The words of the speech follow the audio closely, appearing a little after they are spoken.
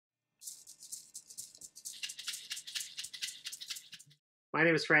My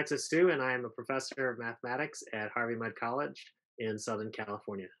name is Francis Sue, and I am a professor of mathematics at Harvey Mudd College in Southern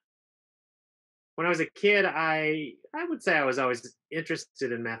California. When I was a kid, I would say I was always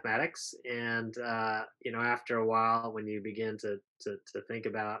interested in mathematics, and after a while, when you begin to think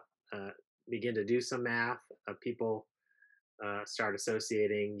about begin to do some math, people start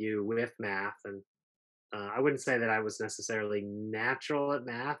associating you with math, and I wouldn't say that I was necessarily natural at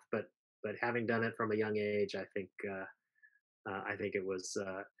math, but having done it from a young age, I think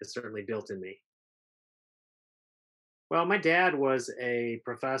it's certainly built in me. Well, my dad was a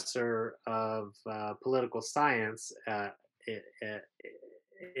professor of political science, and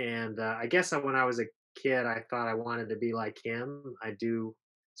I guess when I was a kid, I thought I wanted to be like him. I do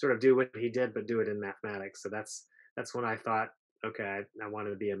sort of do what he did, but do it in mathematics. So that's when I thought, okay, I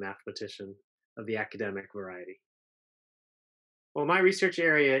wanted to be a mathematician of the academic variety. Well, my research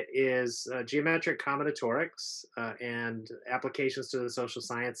area is geometric combinatorics and applications to the social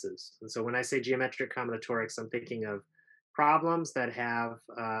sciences. And so when I say geometric combinatorics, I'm thinking of problems that have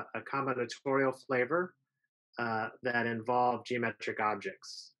a combinatorial flavor that involve geometric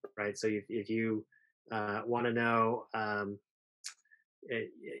objects, right? So if you want to know,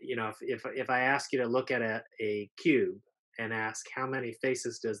 if I ask you to look at a cube and ask how many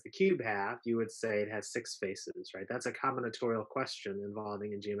faces does the cube have, you would say it has six faces, right? That's a combinatorial question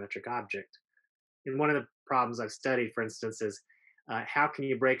involving a geometric object. And one of the problems I've studied, for instance, is how can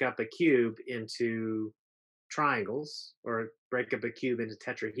you break up a cube into triangles or break up a cube into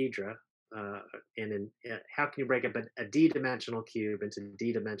tetrahedra? How can you break up a d-dimensional cube into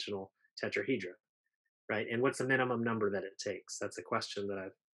d-dimensional tetrahedra, right? And what's the minimum number that it takes? That's a question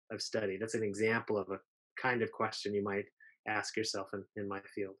that I've studied. That's an example of a kind of question you might ask yourself in my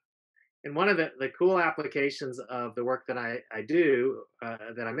field. And one of the cool applications of the work that I do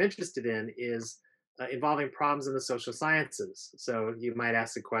that I'm interested in is involving problems in the social sciences. So you might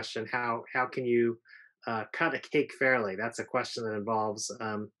ask the question, how can you cut a cake fairly? That's a question that involves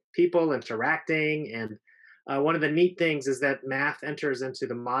people interacting. And one of the neat things is that math enters into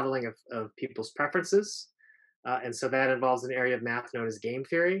the modeling of people's preferences. And so that involves an area of math known as game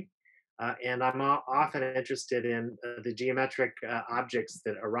theory. And I'm often interested in the geometric objects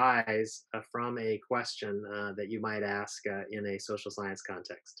that arise from a question that you might ask in a social science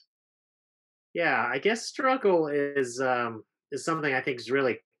context. Yeah, I guess struggle is something I think is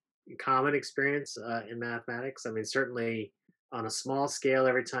really common experience in mathematics. I mean, certainly on a small scale,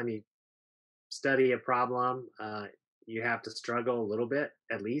 every time you study a problem, you have to struggle a little bit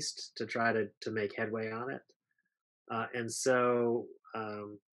at least to try to make headway on it. Uh, and so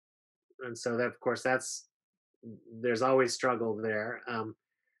um, and so that of course that's there's always struggle there.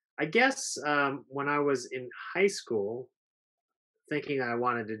 I guess when I was in high school, thinking I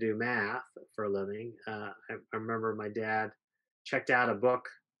wanted to do math for a living, I remember my dad checked out a book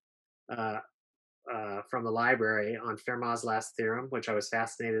uh, from the library on Fermat's last theorem, which I was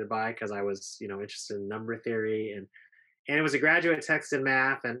fascinated by because I was, interested in number theory, and it was a graduate text in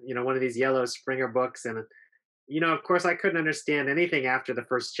math, and one of these yellow Springer books, and of course, I couldn't understand anything after the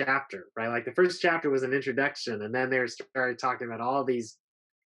first chapter, right? Like the first chapter was an introduction, and then they started talking about all these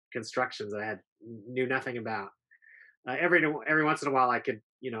constructions that I had knew nothing about. Every once in a while, I could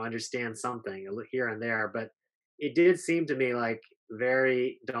understand something here and there, but it did seem to me like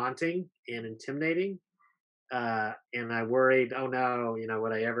very daunting and intimidating. And I worried, oh no,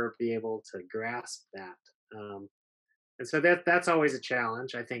 would I ever be able to grasp that? Um, and so that's always a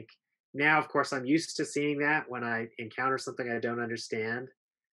challenge. I think now, of course, I'm used to seeing that when I encounter something I don't understand.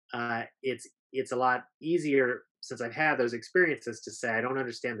 It's a lot easier since I've had those experiences to say I don't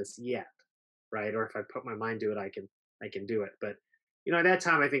understand this yet, right? Or if I put my mind to it, I can do it. But at that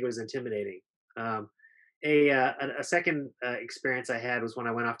time, I think it was intimidating. Um, a second experience I had was when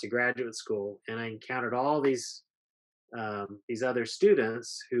I went off to graduate school, and I encountered all these other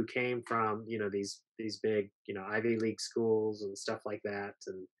students who came from these big Ivy League schools and stuff like that,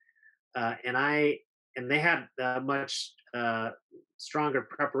 and they had much stronger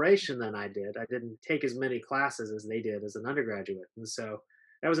preparation than I did. I didn't take as many classes as they did as an undergraduate, and so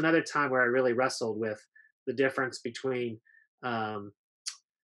that was another time where I really wrestled with the difference um,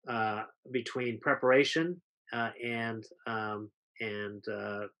 between preparation and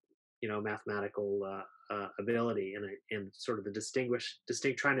mathematical ability, and sort of the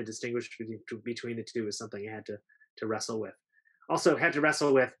distinct trying to distinguish between the two is something I had to wrestle with. Also, had to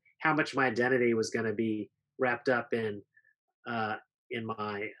wrestle with how much my identity was going to be wrapped up uh, in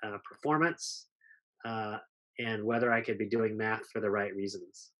my performance, uh, and whether I could be doing math for the right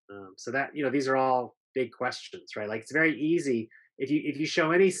reasons. So that these are all big questions, right? Like it's very easy if you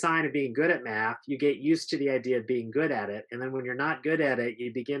show any sign of being good at math, you get used to the idea of being good at it, and then when you're not good at it,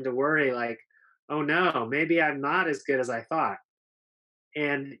 you begin to worry like, oh no, maybe I'm not as good as I thought.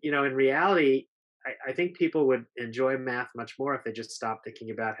 And in reality, I think people would enjoy math much more if they just stopped thinking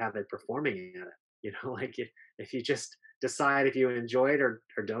about how they're performing at it. Like if you just decide if you enjoy it or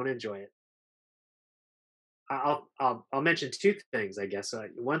don't enjoy it. I'll mention two things, I guess.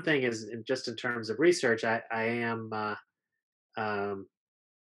 One thing is just in terms of research, I am um,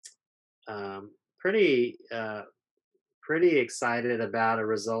 um, pretty pretty excited about a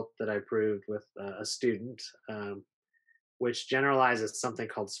result that I proved with a student, which generalizes something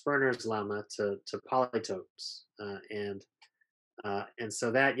called Sperner's lemma to polytopes, and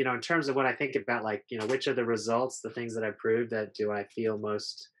so that in terms of what I think about, like which of the results, the things that I proved, that do I feel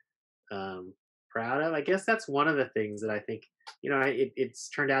most um, proud of. I guess that's one of the things that I think, it's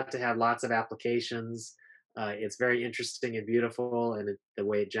turned out to have lots of applications. It's very interesting and beautiful, and the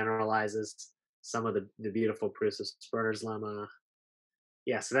way it generalizes some of the beautiful proofs of Sperner's lemma.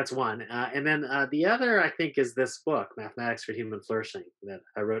 Yeah, so that's one. And then the other, I think, is this book, Mathematics for Human Flourishing, that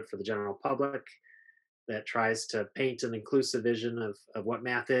I wrote for the general public, that tries to paint an inclusive vision of what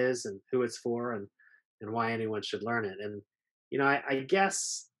math is and who it's for, and why anyone should learn it. And I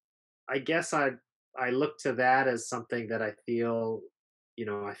guess I look to that as something that I feel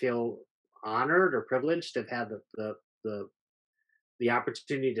honored or privileged to have had the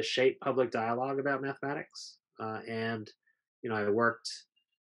opportunity to shape public dialogue about mathematics. And I worked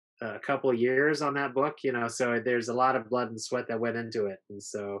a couple of years on that book. So there's a lot of blood and sweat that went into it. And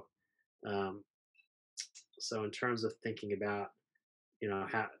um, so in terms of thinking about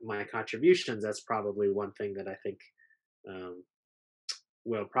how my contributions, that's probably one thing that I think um,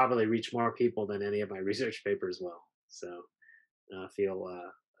 will probably reach more people than any of my research papers will. So I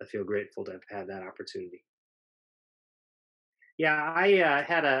feel grateful to have had that opportunity. Yeah, I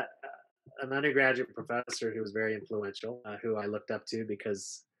had an undergraduate professor who was very influential, who I looked up to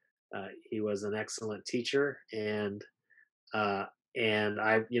because he was an excellent teacher, uh, and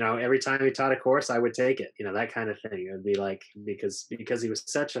every time he taught a course, I would take it, that kind of thing. It would be like, because he was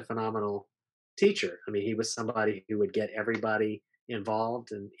such a phenomenal teacher. I mean, he was somebody who would get everybody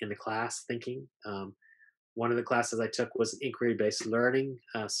involved in the class thinking. One of the classes I took was inquiry-based learning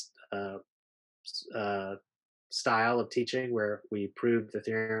uh, style of teaching, where we proved the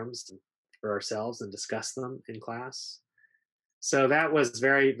theorems for ourselves and discussed them in class. So that was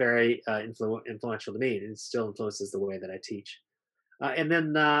very, very influential to me, and it still influences the way that I teach. And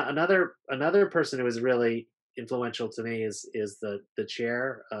then another person who was really influential to me is the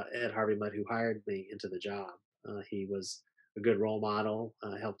chair at Harvey Mudd, who hired me into the job. He was a good role model,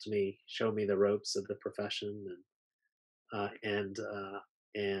 helped me show me the ropes of the profession,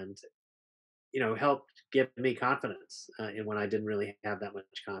 and helped give me confidence in when I didn't really have that much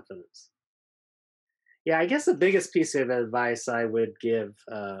confidence. Yeah, I guess the biggest piece of advice I would give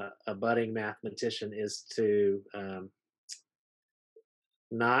a budding mathematician is to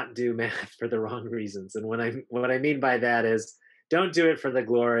not do math for the wrong reasons. And what I mean by that is, don't do it for the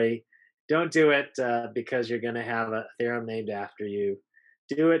glory. Don't do it because you're going to have a theorem named after you.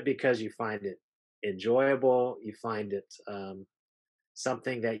 Do it because you find it enjoyable. You find it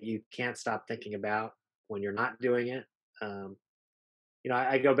something that you can't stop thinking about when you're not doing it. Um,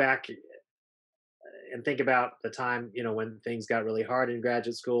 I go back and think about the time, when things got really hard in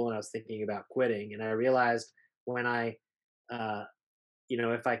graduate school and I was thinking about quitting. And I realized when uh,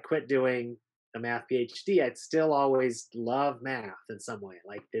 if I quit doing a math PhD, I'd still always love math in some way.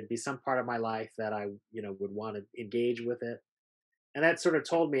 Like there'd be some part of my life that I, would want to engage with it. And that sort of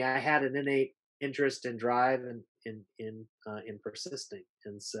told me I had an innate interest and drive in persisting.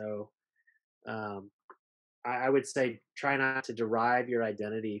 And so um, I would say try not to derive your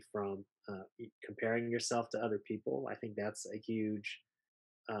identity from comparing yourself to other people. I think that's a huge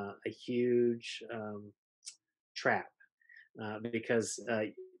trap, because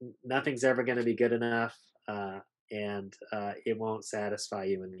nothing's ever going to be good enough, and it won't satisfy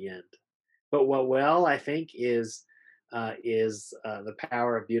you in the end. But what will, I think, is the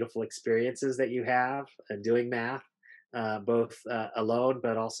power of beautiful experiences that you have doing math, both alone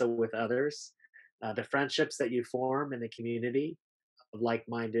but also with others. The friendships that you form in the community of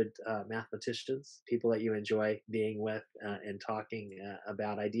like-minded mathematicians, people that you enjoy being with and talking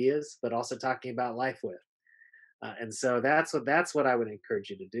about ideas, but also talking about life with. And so that's what I would encourage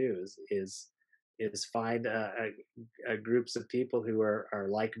you to do is find groups of people who are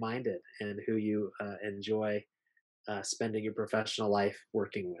like-minded and who you enjoy spending your professional life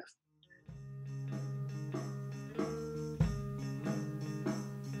working with.